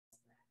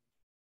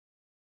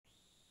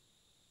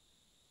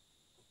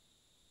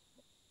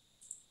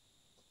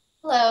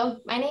Hello,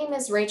 my name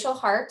is Rachel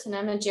Hart, and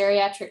I'm a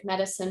geriatric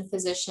medicine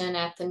physician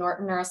at the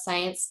Norton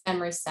Neuroscience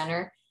Memory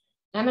Center.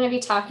 And I'm going to be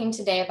talking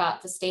today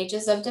about the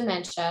stages of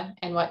dementia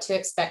and what to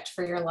expect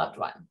for your loved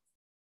one.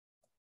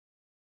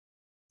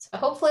 So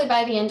hopefully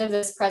by the end of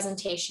this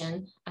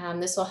presentation,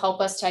 this will help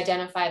us to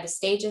identify the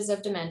stages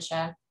of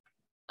dementia,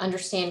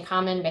 understand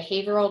common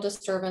behavioral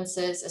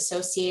disturbances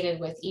associated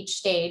with each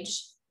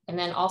stage, and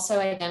then also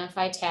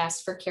identify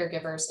tasks for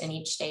caregivers in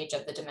each stage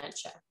of the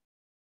dementia.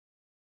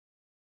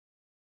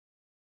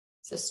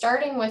 So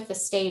starting with the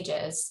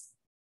stages,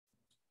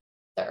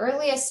 the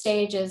earliest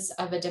stages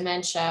of a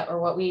dementia, or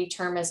what we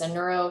term as a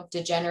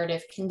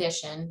neurodegenerative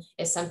condition,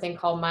 is something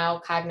called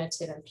mild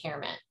cognitive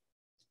impairment.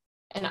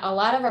 And a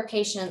lot of our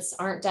patients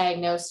aren't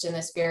diagnosed in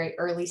this very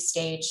early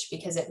stage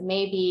because it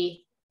may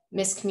be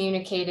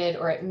miscommunicated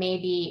or it may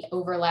be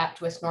overlapped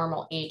with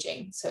normal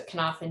aging, so it can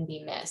often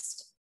be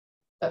missed.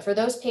 But for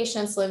those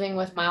patients living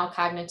with mild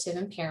cognitive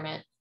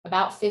impairment,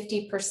 about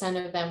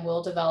 50% of them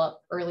will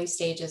develop early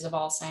stages of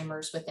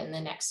Alzheimer's within the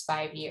next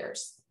 5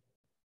 years.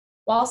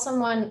 While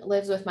someone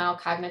lives with mild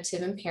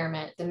cognitive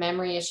impairment, the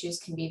memory issues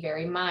can be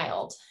very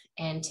mild,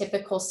 and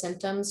typical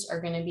symptoms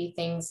are going to be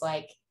things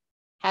like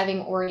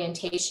having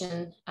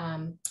orientation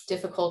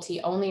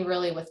difficulty only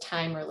really with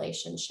time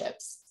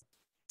relationships.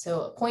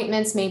 So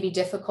appointments may be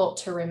difficult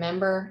to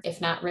remember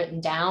if not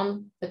written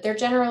down, but they're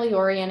generally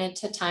oriented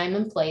to time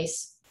and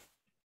place.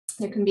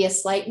 There can be a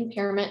slight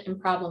impairment in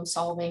problem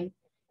solving.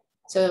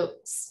 So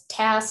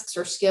tasks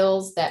or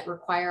skills that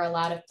require a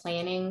lot of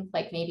planning,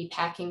 like maybe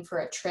packing for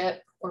a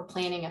trip or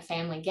planning a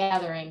family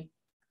gathering,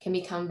 can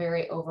become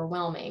very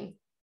overwhelming.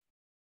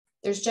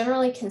 There's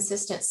generally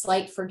consistent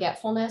slight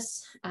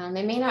forgetfulness.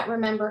 They may not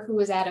remember who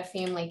was at a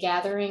family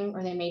gathering,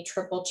 or they may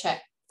triple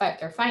check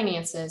their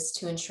finances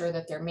to ensure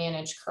that they're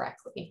managed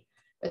correctly,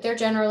 but they're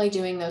generally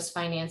doing those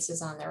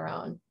finances on their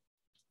own.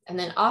 And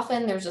then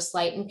often there's a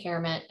slight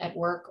impairment at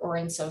work or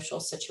in social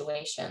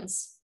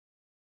situations.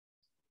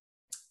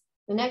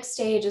 The next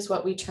stage is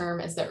what we term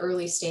as the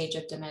early stage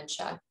of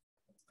dementia.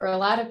 For a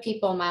lot of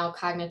people, mild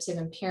cognitive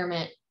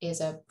impairment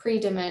is a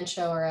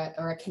pre-dementia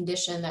or a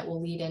condition that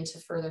will lead into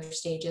further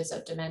stages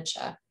of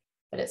dementia.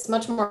 But it's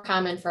much more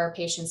common for our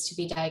patients to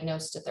be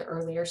diagnosed at the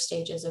earlier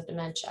stages of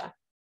dementia.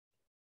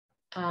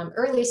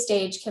 Early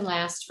stage can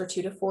last for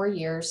 2 to 4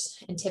 years,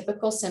 and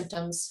typical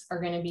symptoms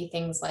are going to be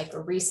things like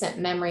a recent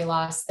memory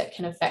loss that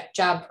can affect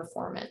job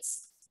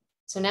performance.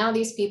 So now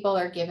these people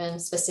are given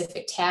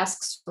specific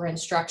tasks or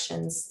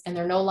instructions, and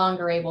they're no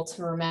longer able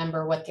to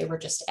remember what they were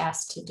just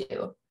asked to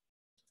do.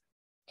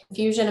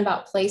 Confusion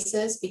about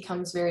places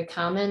becomes very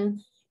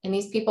common, and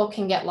these people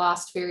can get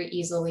lost very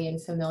easily in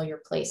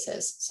familiar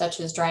places, such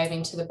as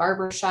driving to the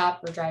barber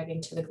shop or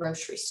driving to the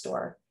grocery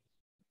store.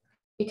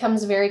 It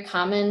becomes very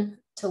common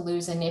to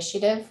lose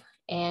initiative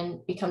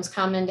and becomes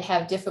common to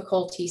have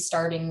difficulty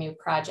starting new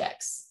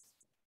projects.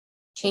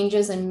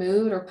 Changes in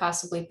mood or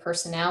possibly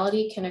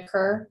personality can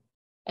occur,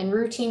 and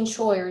routine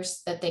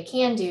chores that they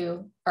can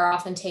do are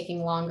often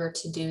taking longer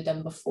to do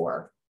than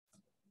before.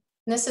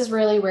 And this is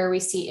really where we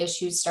see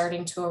issues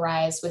starting to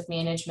arise with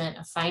management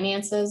of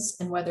finances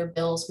and whether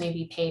bills may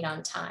be paid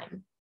on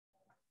time.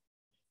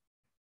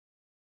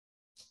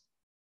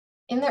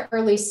 In the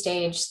early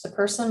stage, the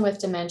person with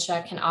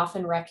dementia can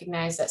often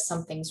recognize that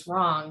something's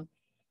wrong,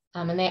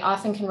 and they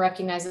often can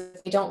recognize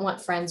that they don't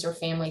want friends or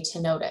family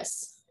to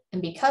notice.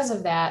 And because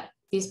of that,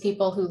 these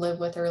people who live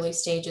with early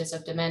stages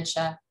of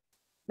dementia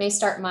may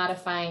start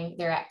modifying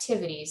their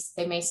activities.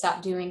 They may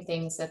stop doing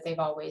things that they've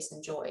always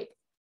enjoyed.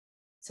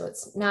 So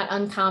it's not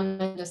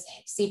uncommon to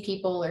see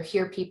people or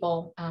hear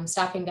people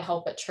stopping to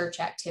help at church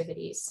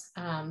activities.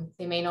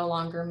 They may no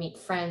longer meet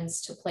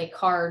friends to play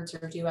cards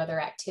or do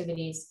other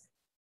activities.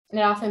 And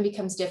it often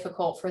becomes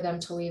difficult for them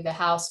to leave the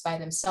house by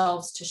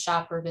themselves to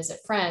shop or visit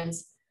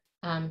friends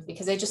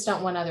because they just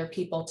don't want other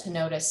people to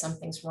notice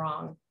something's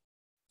wrong.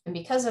 And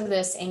because of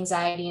this,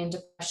 anxiety and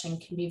depression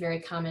can be very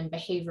common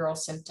behavioral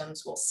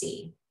symptoms we'll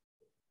see.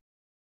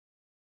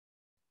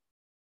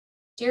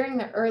 During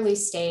the early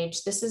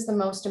stage, this is the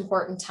most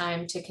important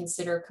time to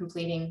consider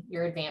completing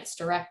your advanced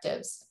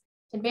directives.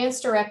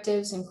 Advanced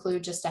directives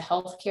include just a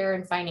healthcare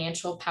and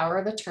financial power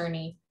of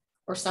attorney,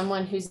 or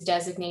someone who's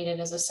designated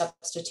as a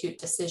substitute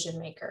decision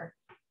maker,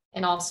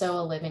 and also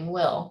a living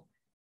will.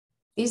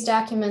 These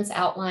documents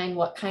outline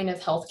what kind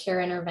of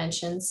healthcare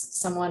interventions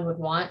someone would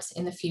want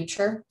in the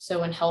future,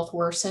 so when health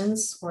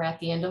worsens or at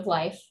the end of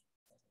life.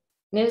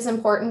 And it is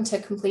important to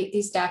complete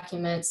these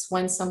documents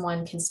when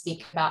someone can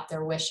speak about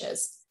their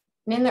wishes.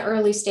 And in the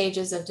early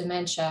stages of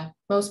dementia,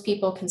 most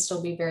people can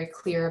still be very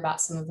clear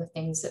about some of the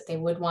things that they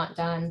would want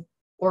done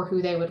or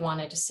who they would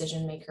want a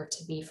decision maker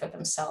to be for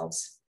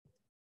themselves.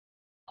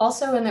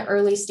 Also, in the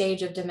early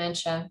stage of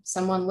dementia,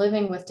 someone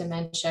living with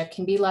dementia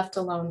can be left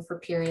alone for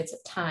periods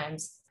of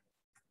times.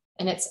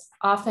 And it's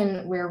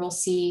often where we'll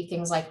see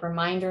things like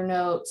reminder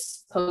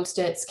notes,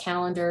 Post-its,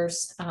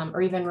 calendars,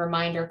 or even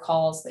reminder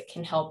calls that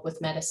can help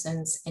with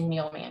medicines and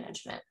meal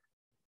management.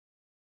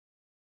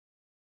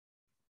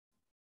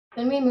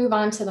 Then we move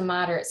on to the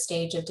moderate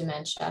stage of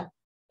dementia.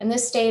 And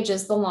this stage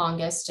is the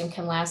longest and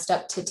can last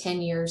up to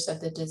 10 years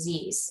of the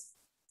disease.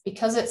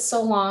 Because it's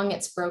so long,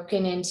 it's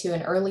broken into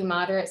an early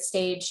moderate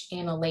stage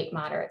and a late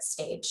moderate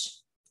stage.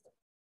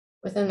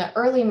 Within the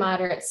early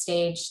moderate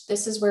stage,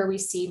 this is where we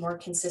see more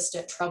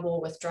consistent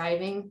trouble with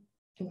driving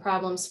and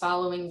problems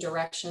following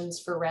directions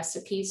for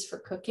recipes for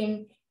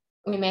cooking.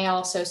 We may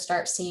also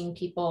start seeing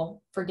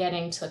people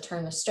forgetting to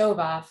turn the stove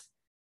off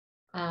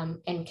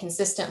and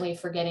consistently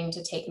forgetting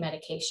to take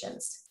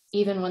medications,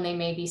 even when they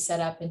may be set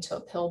up into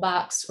a pill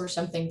box or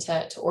something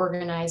to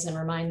organize and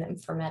remind them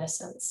for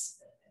medicines.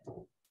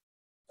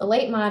 The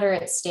late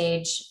moderate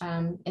stage,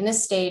 in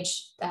this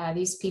stage,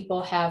 these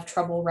people have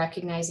trouble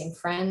recognizing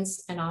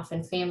friends and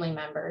often family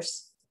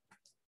members.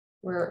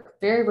 We're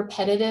very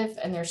repetitive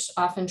and there's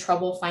often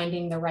trouble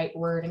finding the right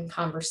word in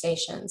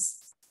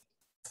conversations.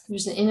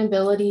 There's an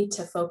inability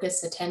to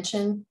focus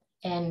attention,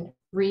 and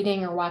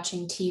reading or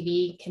watching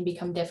TV can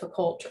become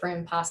difficult or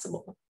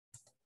impossible.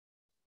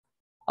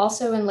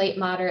 Also in late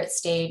moderate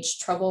stage,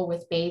 trouble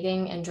with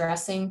bathing and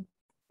dressing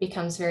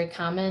becomes very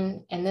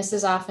common, and this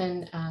is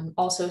often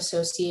also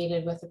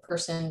associated with a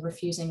person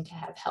refusing to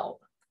have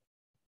help.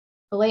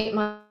 The late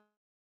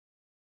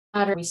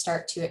moderate, we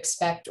start to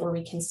expect or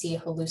we can see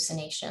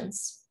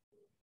hallucinations.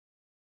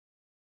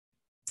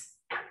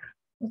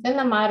 Within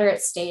the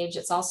moderate stage,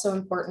 it's also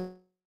important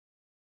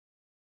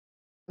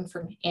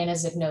for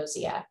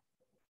anosognosia.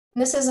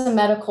 This is a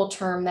medical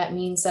term that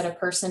means that a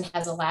person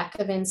has a lack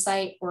of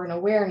insight or an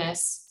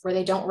awareness where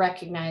they don't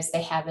recognize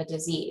they have a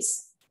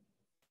disease.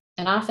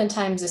 And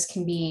oftentimes this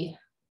can be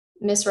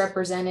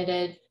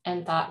misrepresented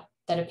and thought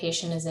that a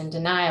patient is in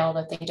denial,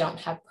 that they don't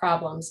have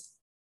problems.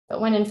 But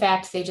when in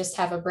fact, they just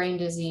have a brain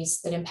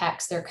disease that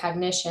impacts their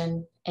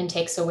cognition and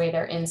takes away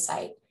their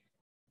insight.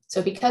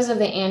 So because of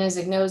the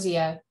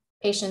anosognosia,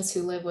 patients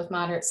who live with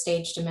moderate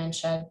stage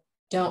dementia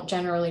don't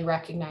generally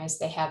recognize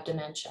they have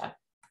dementia.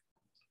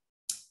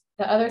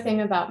 The other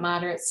thing about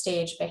moderate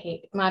stage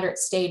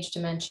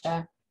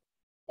dementia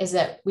is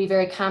that we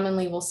very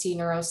commonly will see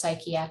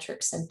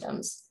neuropsychiatric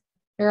symptoms.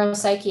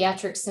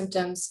 Neuropsychiatric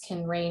symptoms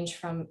can range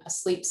from a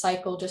sleep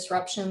cycle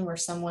disruption where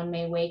someone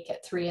may wake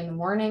at 3 in the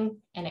morning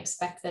and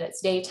expect that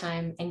it's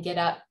daytime and get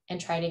up and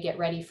try to get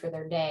ready for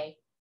their day.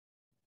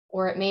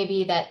 Or it may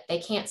be that they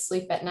can't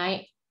sleep at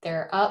night,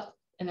 they're up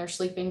and they're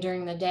sleeping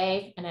during the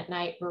day, and at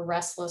night we're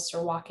restless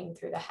or walking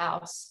through the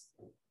house.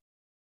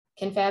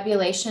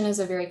 Confabulation is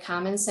a very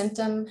common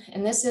symptom,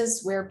 and this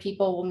is where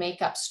people will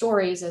make up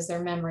stories as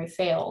their memory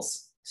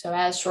fails. So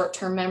as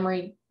short-term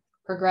memory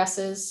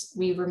progresses,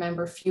 we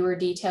remember fewer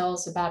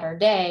details about our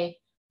day,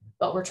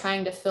 but we're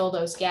trying to fill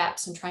those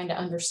gaps and trying to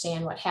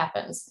understand what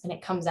happens. And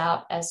it comes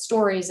out as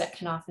stories that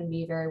can often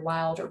be very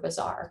wild or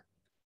bizarre.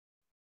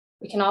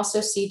 We can also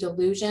see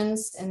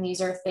delusions, and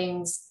these are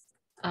things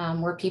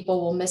where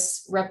people will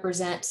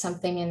misrepresent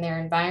something in their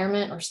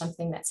environment or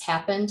something that's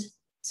happened.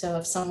 So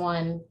if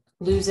someone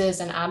loses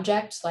an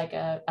object like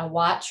a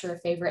watch or a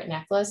favorite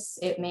necklace,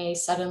 it may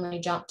suddenly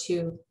jump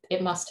to,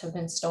 it must have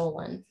been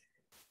stolen.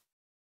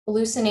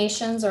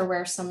 Hallucinations are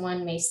where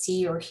someone may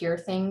see or hear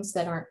things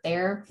that aren't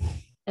there.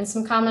 And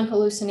some common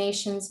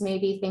hallucinations may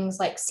be things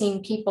like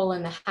seeing people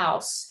in the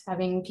house,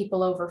 having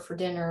people over for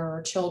dinner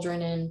or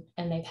children in,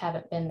 and they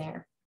haven't been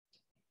there.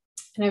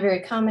 And a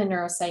very common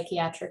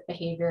neuropsychiatric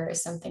behavior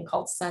is something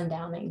called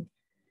sundowning.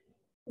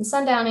 And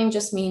sundowning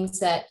just means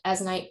that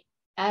as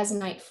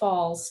night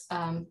falls,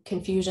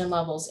 confusion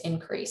levels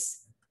increase.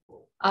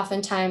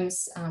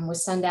 Oftentimes with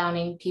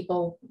sundowning,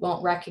 people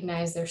won't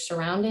recognize their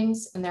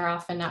surroundings, and they're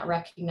often not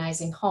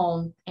recognizing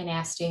home and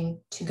asking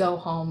to go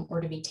home or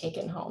to be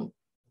taken home.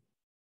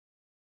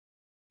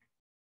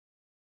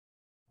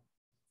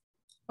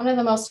 One of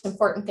the most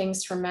important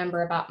things to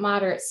remember about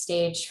moderate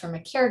stage from a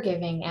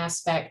caregiving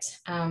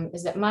aspect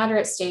is that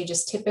moderate stage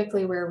is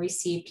typically where we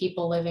see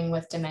people living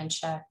with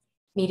dementia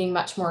needing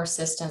much more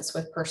assistance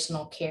with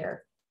personal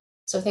care.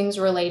 So things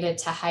related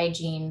to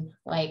hygiene,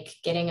 like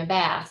getting a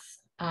bath,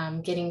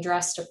 getting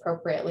dressed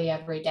appropriately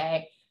every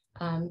day.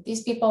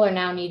 These people are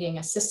now needing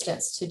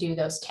assistance to do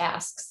those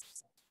tasks.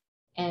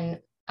 And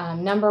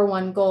number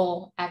one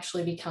goal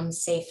actually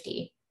becomes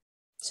safety.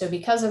 So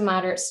because of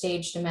moderate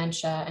stage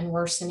dementia and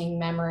worsening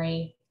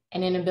memory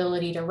and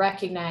inability to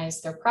recognize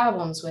their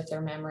problems with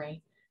their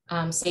memory,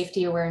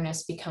 safety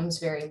awareness becomes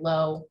very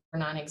low or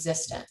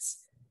non-existent.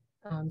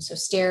 So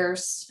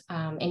stairs,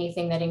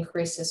 anything that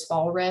increases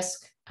fall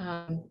risk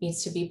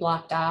needs to be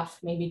blocked off,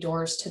 maybe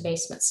doors to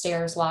basement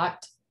stairs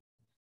locked.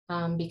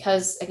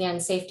 Because again,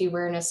 safety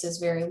awareness is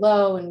very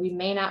low and we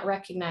may not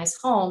recognize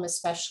home,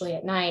 especially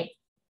at night,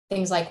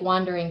 things like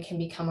wandering can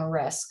become a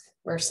risk,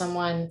 where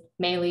someone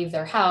may leave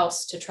their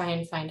house to try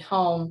and find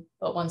home,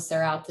 but once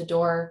they're out the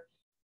door,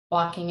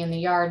 walking in the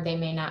yard, they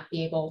may not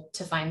be able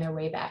to find their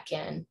way back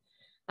in.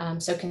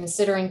 So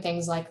considering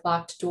things like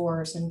locked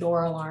doors and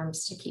door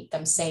alarms to keep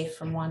them safe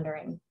from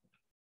wandering.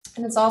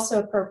 And it's also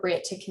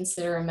appropriate to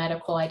consider a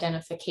medical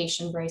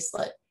identification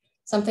bracelet,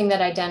 something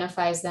that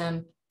identifies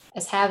them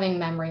as having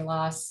memory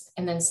loss,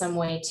 and then some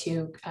way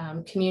to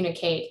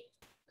communicate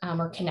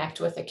or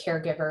connect with a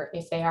caregiver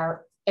if they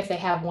are if they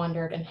have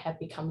wandered and have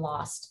become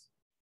lost.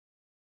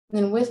 And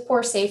then with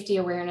poor safety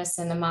awareness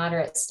in the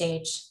moderate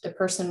stage, the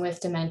person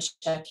with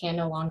dementia can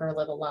no longer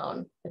live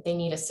alone, but they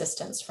need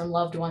assistance from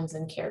loved ones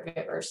and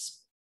caregivers.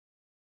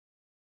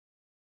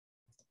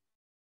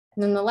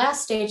 And then the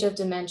last stage of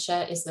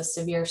dementia is the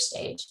severe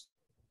stage.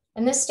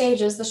 And this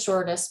stage is the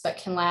shortest, but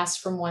can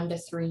last from 1 to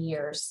 3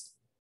 years.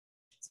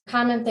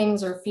 Common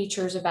things or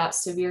features about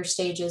severe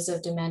stages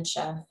of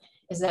dementia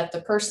is that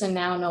the person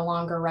now no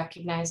longer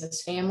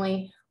recognizes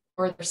family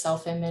or their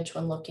self-image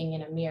when looking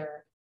in a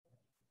mirror.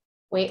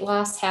 Weight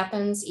loss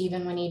happens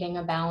even when eating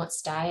a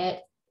balanced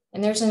diet,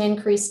 and there's an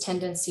increased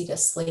tendency to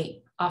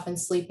sleep, often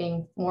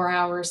sleeping more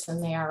hours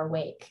than they are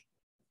awake.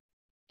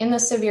 In the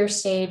severe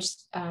stage,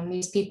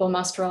 these people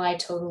must rely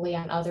totally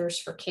on others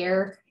for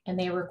care, and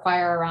they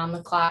require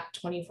around-the-clock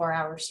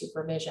 24-hour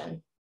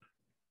supervision.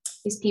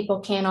 These people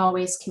can't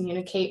always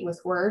communicate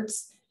with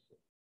words,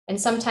 and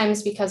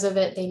sometimes because of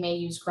it, they may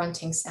use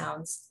grunting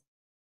sounds.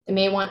 They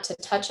may want to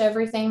touch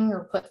everything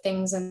or put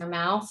things in their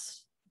mouth.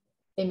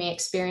 They may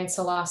experience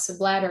a loss of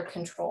bladder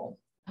control,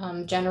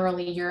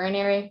 generally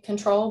urinary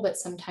control, but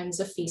sometimes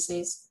of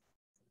feces.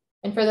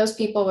 And for those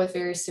people with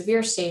very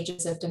severe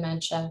stages of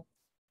dementia,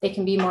 they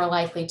can be more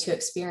likely to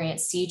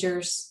experience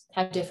seizures,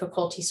 have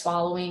difficulty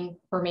swallowing,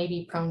 or may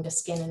be prone to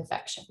skin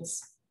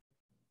infections.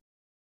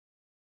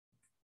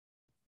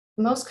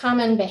 The most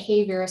common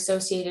behavior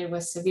associated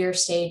with severe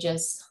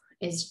stages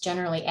is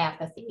generally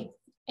apathy.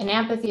 And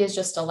apathy is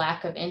just a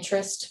lack of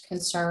interest,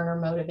 concern, or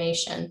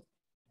motivation.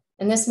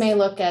 And this may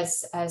look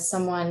as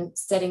someone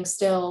sitting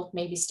still,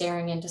 maybe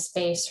staring into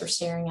space or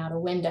staring out a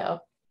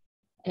window.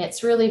 And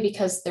it's really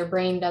because their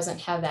brain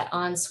doesn't have that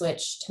on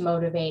switch to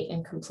motivate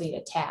and complete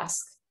a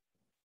task.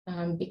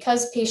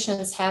 Because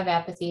patients have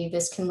apathy,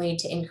 this can lead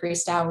to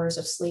increased hours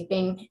of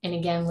sleeping, and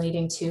again,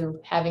 leading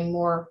to having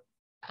more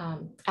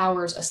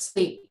hours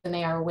asleep than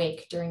they are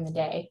awake during the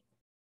day.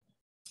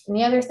 And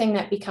the other thing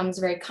that becomes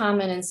very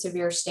common in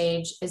severe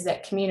stage is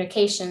that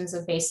communications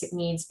of basic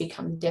needs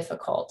become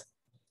difficult.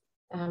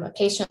 A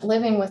patient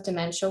living with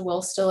dementia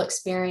will still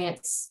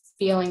experience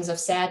feelings of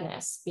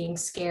sadness, being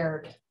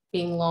scared,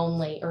 being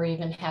lonely, or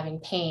even having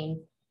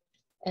pain.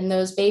 And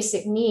those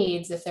basic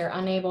needs, if they're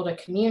unable to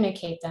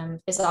communicate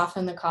them, is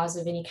often the cause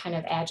of any kind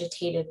of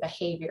agitated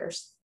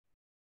behaviors.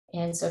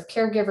 And so if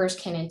caregivers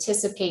can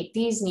anticipate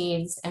these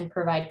needs and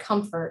provide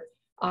comfort,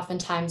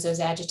 oftentimes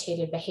those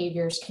agitated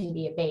behaviors can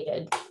be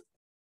abated.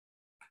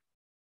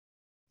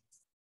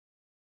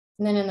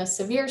 And then in the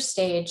severe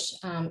stage,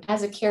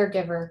 as a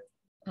caregiver,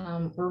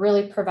 we're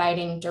really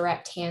providing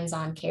direct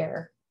hands-on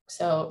care.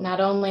 So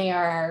not only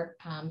are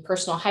our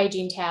personal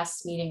hygiene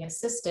tasks needing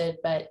assisted,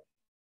 but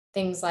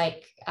things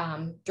like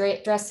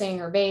dressing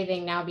or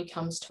bathing now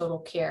becomes total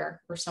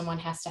care, where someone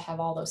has to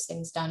have all those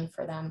things done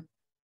for them.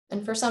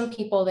 And for some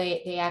people,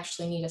 they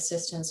actually need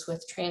assistance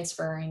with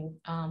transferring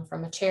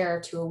from a chair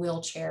to a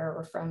wheelchair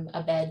or from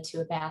a bed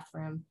to a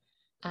bathroom,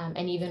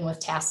 and even with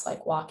tasks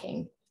like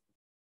walking.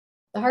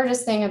 The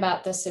hardest thing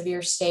about the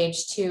severe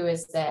stage too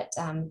is that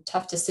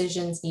tough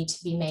decisions need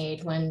to be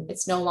made when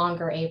it's no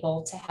longer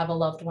able to have a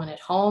loved one at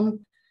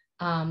home,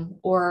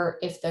 or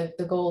if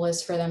the goal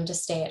is for them to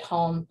stay at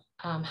home,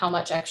 how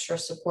much extra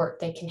support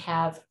they can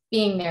have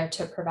being there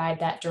to provide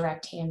that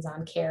direct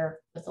hands-on care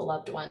with a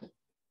loved one.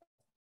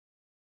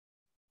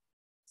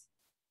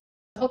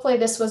 Hopefully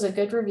this was a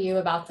good review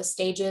about the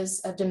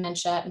stages of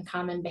dementia and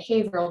common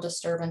behavioral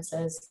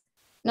disturbances.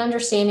 And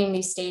understanding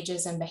these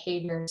stages and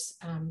behaviors,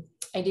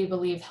 I do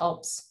believe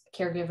helps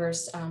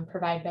caregivers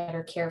provide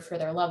better care for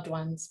their loved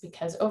ones,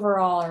 because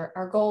overall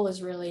our goal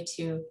is really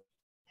to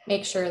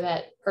make sure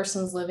that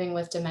persons living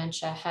with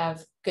dementia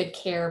have good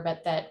care,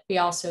 but that we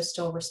also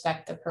still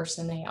respect the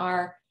person they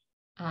are,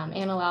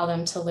 and allow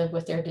them to live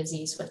with their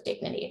disease with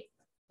dignity.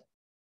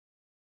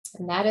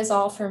 And that is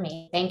all for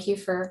me. Thank you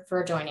for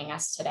joining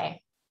us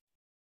today.